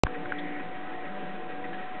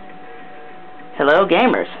Hello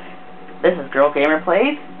gamers, this is Girl Gamer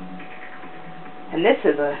Plays, and this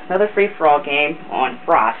is another free-for-all game on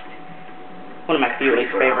Frost, one of my least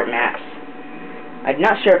favorite maps. I'm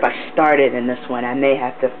not sure if I started in this one. I may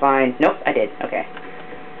have to find... Nope, I did. Okay.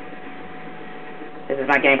 This is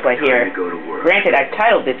my gameplay here. Granted, I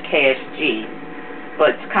titled this KSG,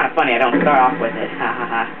 but it's kind of funny I don't start off with it. Ha ha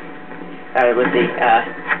ha. Thought it was the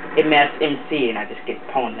MSMC, and I just get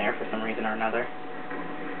pwned there for some reason or another.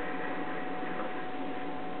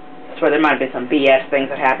 So there might have been some BS things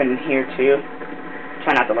that happened in here too.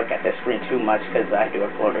 Try not to look at this screen too much because I do have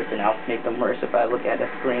floaters and I'll make them worse if I look at the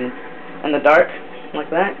screen in the dark like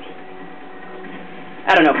that.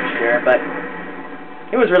 I don't know for sure, but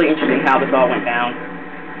it was really interesting how this all went down.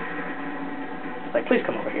 It's like, please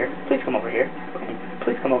come over here. Please come over here. Okay,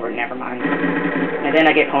 please come over. Never mind. And then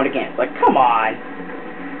I get pwned again. It's like, come on.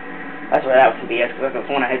 That's where that was some BS because that's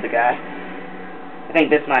when I hit the guy. I think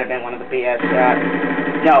this might have been one of the BS shots.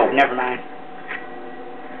 No, never mind.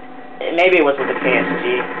 Maybe it was with the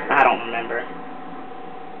KSG. I don't remember.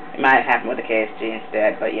 It might have happened with the KSG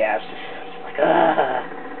instead, but yeah, it's just like,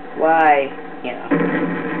 why? You know,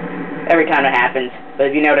 every time it happens.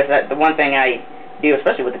 But if you notice that the one thing I do,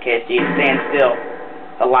 especially with the KSG, is stand still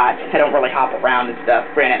a lot. I don't really hop around and stuff.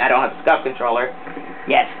 Granted, I don't have a scuff controller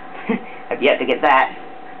yet. I've yet to get that.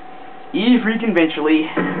 Eventually,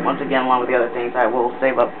 once again, along with the other things I will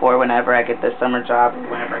save up for whenever I get this summer job, or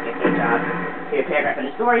whenever I get to a job. Here's a paragraph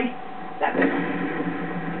in the story. That's it.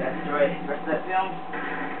 Gotta enjoy the rest of that film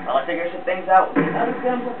while I figure some things out with the other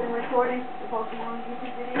films I've been recording to post them on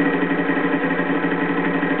YouTube videos.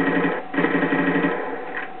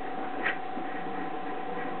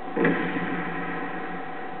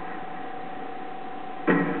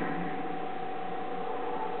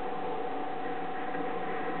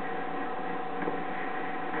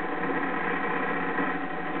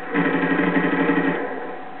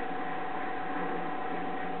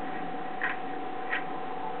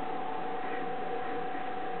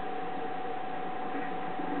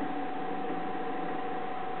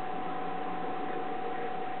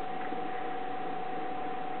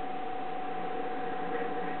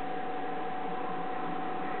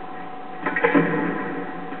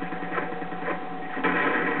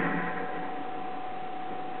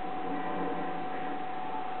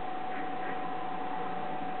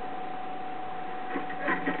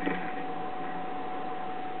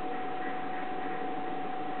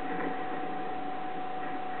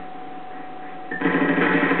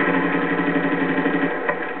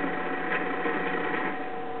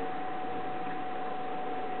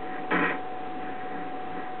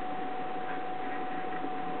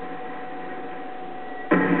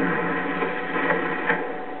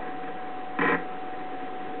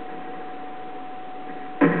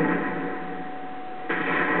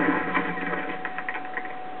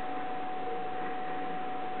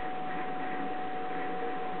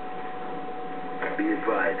 Be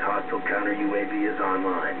advised, hostile counter UAV is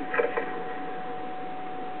online.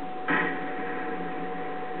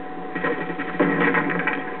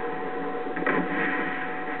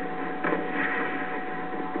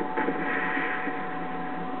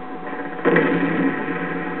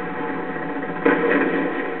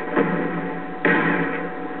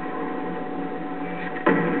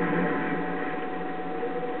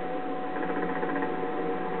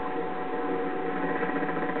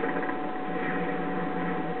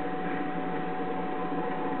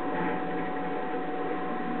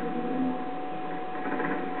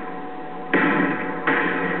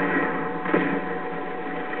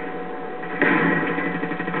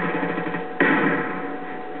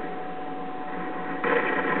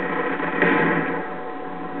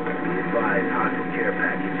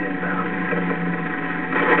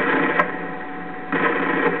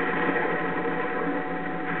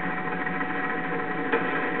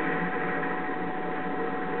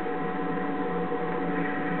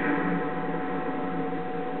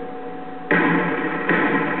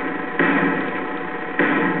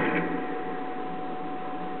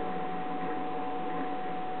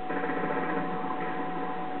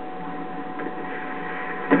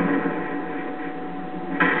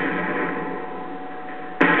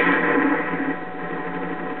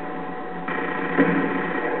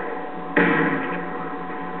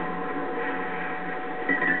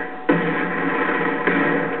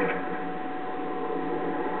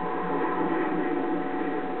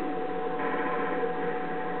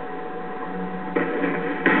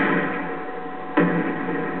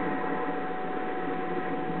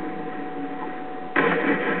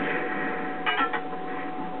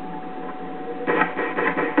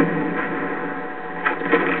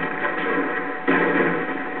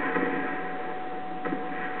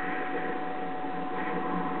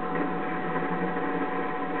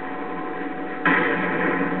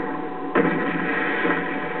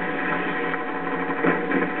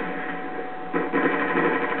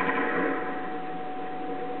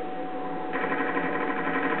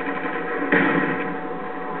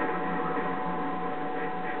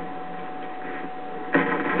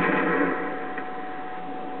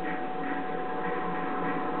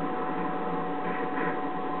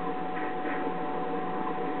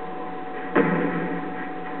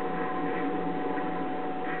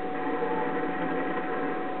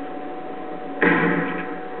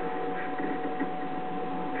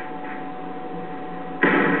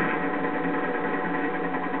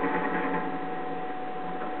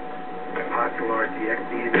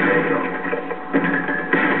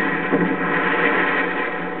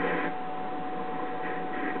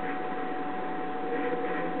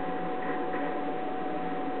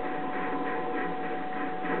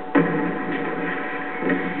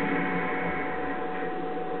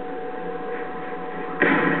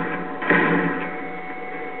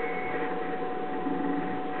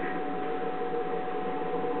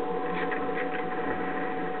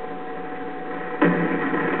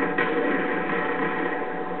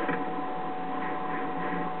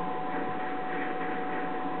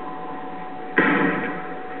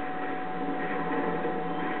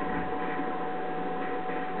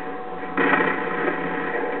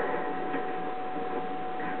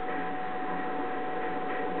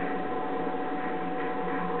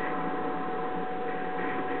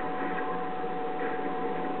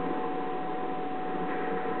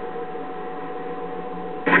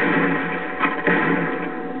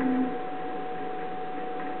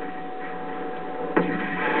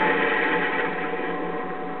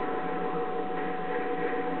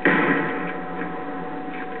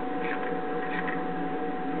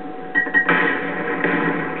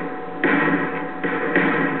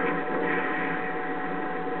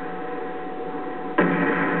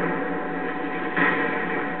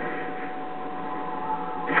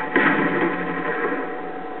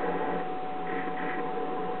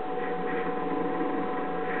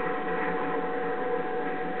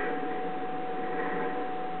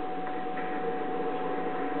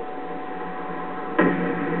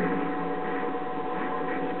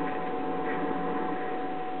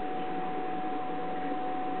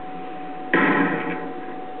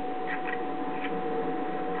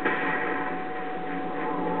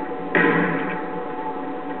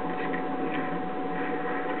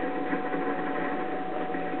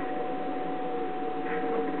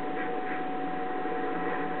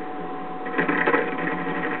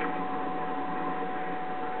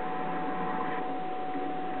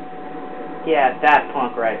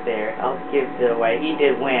 right there. I'll give it away. He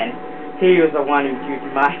did win. He was the one who used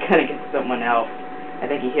my gun against someone else. I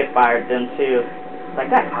think he hip-fired them too.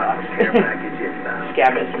 Like, that sucks.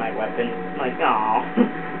 Scavenged my weapon. I'm like, aw.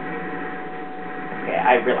 Okay,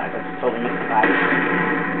 I realize I just totally missed the body.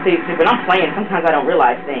 See, when I'm playing, sometimes I don't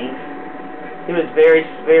realize things. He was very,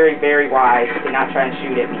 very, very wise to not try and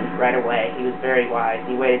shoot at me right away. He was very wise.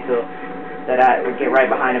 He waited till that I would get right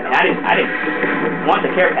behind him. And I didn't want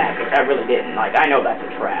the care package. I really didn't. Like, I know that's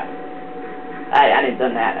a trap. I didn't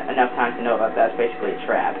done that enough times to know about that's basically a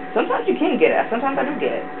trap. Sometimes you can get it. Sometimes I do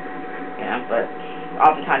get it. You know, but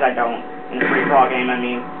oftentimes I don't. In a free-for-all game, I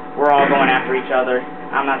mean, we're all going after each other.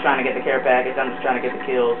 I'm not trying to get the care package. I'm just trying to get the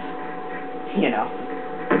kills. You know.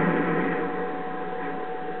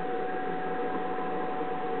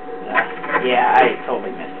 Yeah, I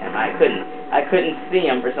totally missed him. I couldn't see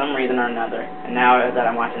him for some reason or another. And now that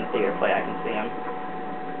I'm watching the theater play, I can see him.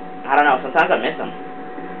 I don't know. Sometimes I miss them.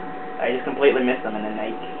 I just completely miss them, and then they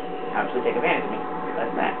obviously take advantage of me.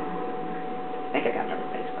 That's that. I think I got remember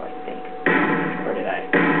basically. I think. Or did I?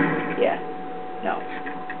 Yeah. No.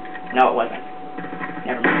 No, it wasn't.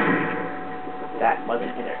 Never mind. That wasn't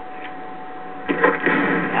either.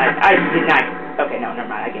 I did not. Okay, no, never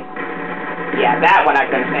mind. I can. Yeah, that one I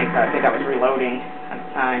couldn't think. I think I was reloading at the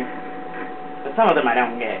time. But some of them I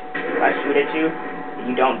don't get. If I shoot at you,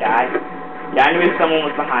 you don't die. Yeah, I knew if someone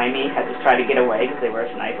was behind me, I just tried to get away because they were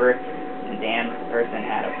a sniper. And damn, the person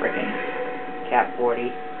had a frickin' Cap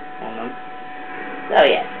 40 on them. So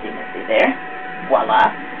yeah, you can see there.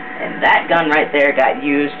 Voila. And that gun right there got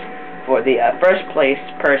used for the first place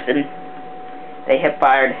person. They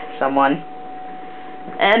hip-fired someone.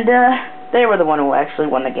 And they were the one who actually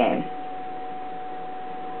won the game.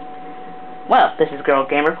 Well, this is Girl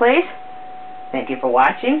Gamer Plays. Thank you for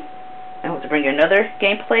watching. I hope to bring you another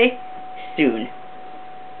gameplay soon.